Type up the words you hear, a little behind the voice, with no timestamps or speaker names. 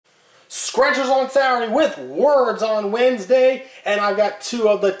Scratchers on Saturday with words on Wednesday, and I've got two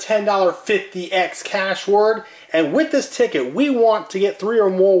of the $10 50X cash word. And with this ticket, we want to get 3 or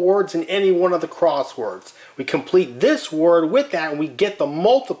more words in any one of the crosswords. We complete this word with that, and we get the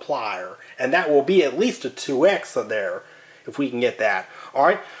multiplier, and that will be at least a 2X there, if we can get that. All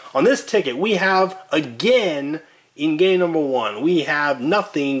right, on this ticket, we have, again, in game number 1, we have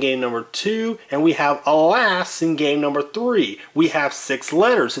nothing in game number 2, and we have alas in game number 3. We have 6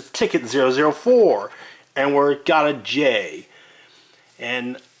 letters. It's ticket 004, and we've got a J.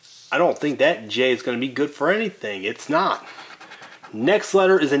 And I don't think that J is going to be good for anything. It's not. Next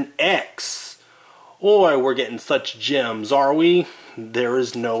letter is an X. Boy, we're getting such gems, are we? There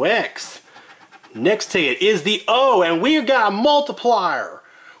is no X. Next ticket is the O, and we've got a multiplier.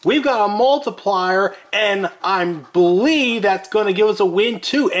 We've got a multiplier, and I believe that's going to give us a win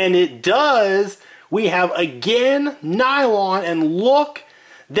too, and it does. We have, again, nylon, and look,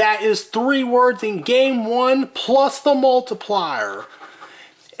 that is 3 words in game 1 plus the multiplier.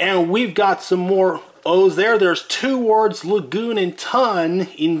 And we've got some more O's there. There's 2 words, lagoon and ton,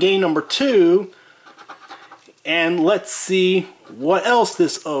 in game number 2. And let's see what else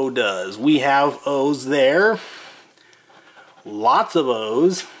this O does. We have O's there. Lots of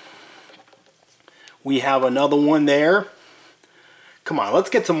O's. We have another one there. Come on, let's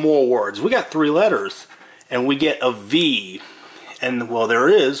get some more words. We got 3 letters. And we get a V. And, well, there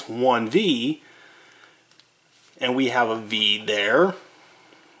is one V. And we have a V there.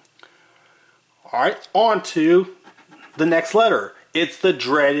 Alright, on to the next letter. It's the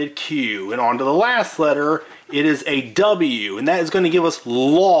dreaded Q. And on to the last letter, it is a W. And that is going to give us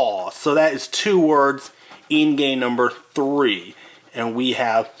law. So that is 2 words in game number 3. And we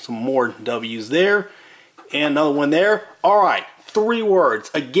have some more W's there. And another one there. Alright, 3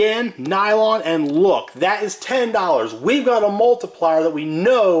 words. Again, nylon, and look, that is $10. We've got a multiplier that we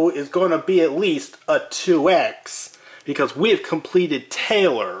know is going to be at least a 2X. Because we have completed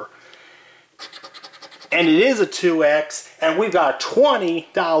Taylor. And it is a 2X, and we've got a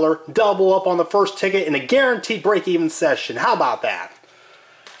 $20 double up on the first ticket in a guaranteed break-even session. How about that?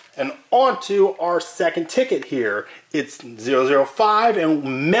 And on to our second ticket here. It's 005,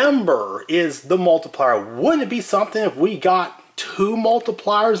 and member is the multiplier. Wouldn't it be something if we got 2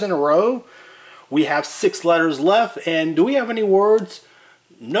 multipliers in a row? We have 6 letters left, and do we have any words?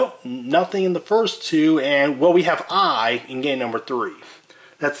 Nope, nothing in the first 2, and well, we have I in game number 3.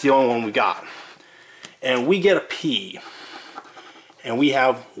 That's the only one we got. And we get a P. And we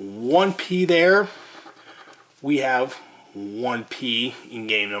have 1 P there. We have 1 P in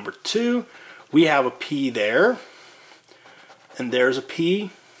game number 2. We have a P there. And there's a P.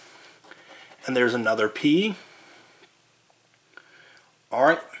 And there's another P.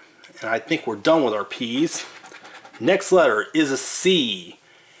 Alright. And I think we're done with our P's. Next letter is a C.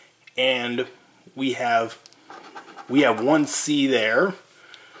 And we have 1 C there.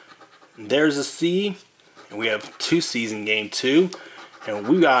 And there's a C. And we have 2 C's in game 2. And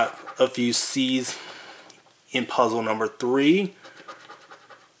we got a few C's in puzzle number 3.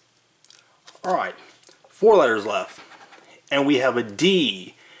 Alright, 4 letters left. And we have a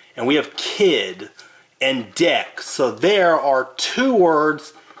D. And we have kid and deck. So there are 2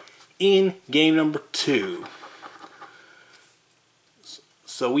 words in game number 2.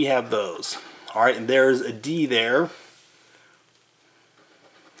 So we have those. Alright, and there's a D there.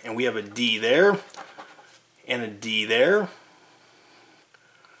 And we have a D there. And a D there.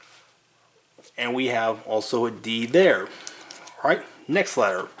 And we have also a D there. Alright, next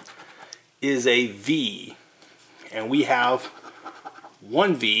letter is a V. And we have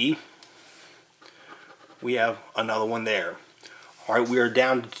 1 V. We have another one there. Alright, we are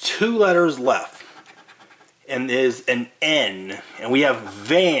down to 2 letters left. And there's an N. And we have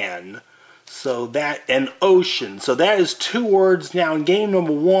van. So that, and ocean. So that is 2 words now in game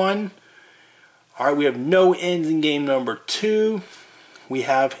number 1. Alright, we have no N's in game number 2. We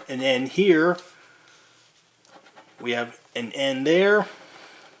have an N here. We have an N there.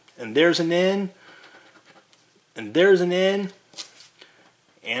 And there's an N. And there's an N.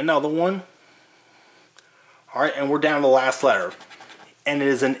 And another one. Alright, and we're down to the last letter. And it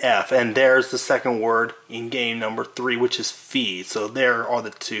is an F. And there's the second word in game number 3, which is fee. So there are the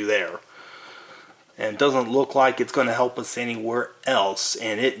 2 there. And it doesn't look like it's going to help us anywhere else.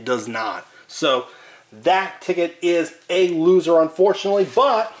 And it does not. So that ticket is a loser, unfortunately,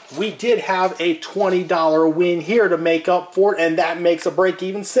 but we did have a $20 win here to make up for it, and that makes a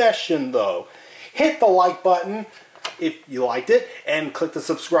break-even session, though. Hit the like button if you liked it, and click the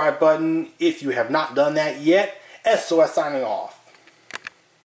subscribe button if you have not done that yet. SOS signing off.